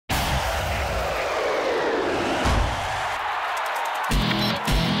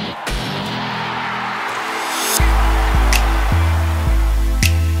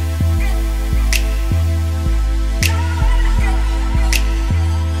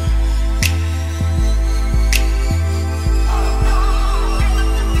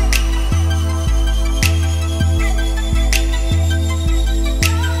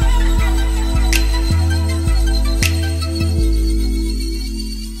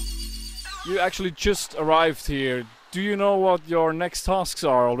You actually just arrived here. Do you know what your next tasks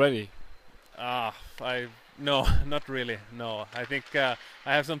are already? No, not really. No, I think I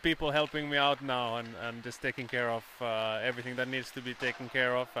have some people helping me out now and just taking care of everything that needs to be taken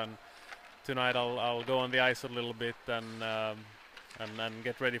care of. And tonight I'll go on the ice a little bit and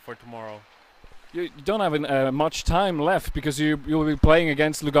get ready for tomorrow. You don't have much time left because you'll be playing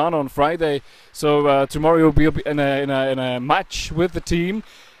against Lugano on Friday. So tomorrow you'll be in a match with the team.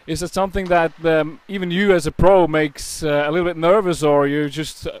 Is that something that even you as a pro makes a little bit nervous, or you're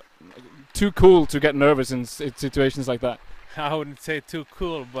just too cool to get nervous in situations like that? I wouldn't say too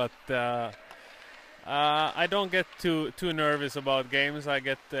cool, but I don't get too nervous about games. I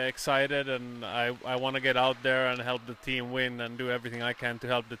get excited, and I want to get out there and help the team win and do everything I can to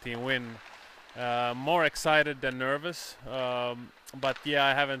help the team win. More excited than nervous, but yeah,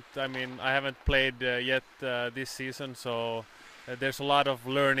 I haven't played yet this season, so there's a lot of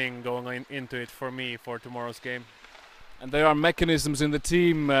learning going into it for me for tomorrow's game. And there are mechanisms in the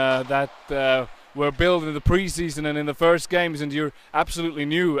team that were built in the preseason and in the first games, and you're absolutely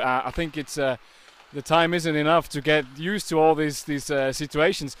new. I think it's the time isn't enough to get used to all these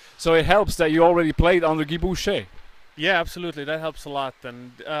situations, so it helps that you already played under Guy Boucher. Yeah, absolutely, that helps a lot.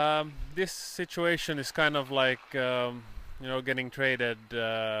 And this situation is kind of like getting traded.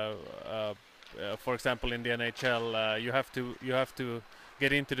 For example, in the NHL, you have to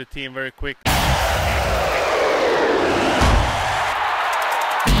get into the team very quick.